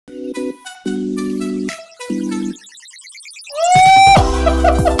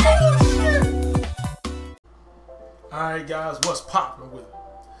Alright guys, what's poppin' with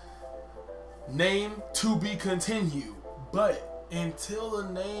it? Name to be continued, but until the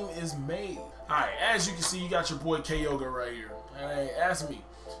name is made. Alright, as you can see, you got your boy Kyoga right here. Alright, ask me.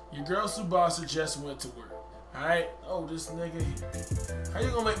 Your girl Subasa just went to work. Alright, oh, this nigga here. How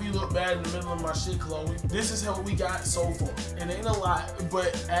you gonna make me look bad in the middle of my shit, Chloe? This is what we got so far. It ain't a lot,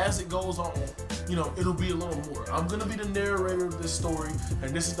 but as it goes on, you know, it'll be a little more. I'm gonna be the narrator of this story,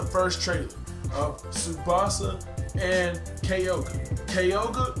 and this is the first trailer of Subasa and Kyoga.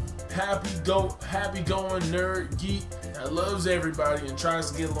 Kyoga, happy going nerd geek that loves everybody and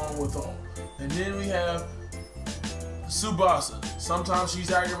tries to get along with all. And then we have Subasa. Sometimes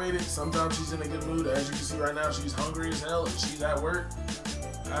she's aggravated, sometimes she's in a good mood. As you can see right now, she's hungry as hell and she's at work.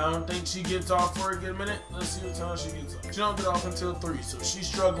 I don't think she gets off for a good minute. Let's see what time she gets off. She don't get off until 3, so she's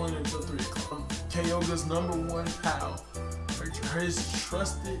struggling until 3 o'clock. Kyoga's #1 pal, his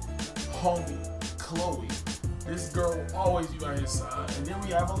trusted homie, Chloe. This girl will always be by his side. And then we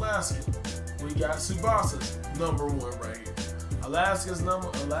have Alaska. We got Subasa's #1 right here. Alaska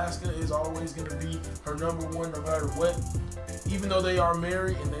is always gonna be her #1 no matter what. Even though they are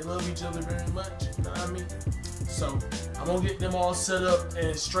married and they love each other very much, you know what I mean? So I'm gonna get them all set up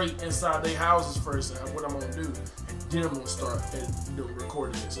and straight inside their houses first, and what I'm gonna do, and then I'm gonna start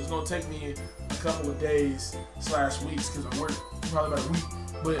recording it. So it's gonna take me a couple of days / weeks because I work probably about a week.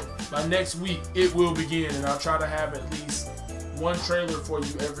 But by next week it will begin, and I'll try to have at least one trailer for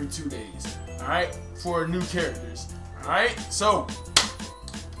you every 2 days. Alright? For new characters. Alright? So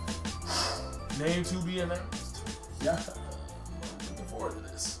name to be announced. Yeah.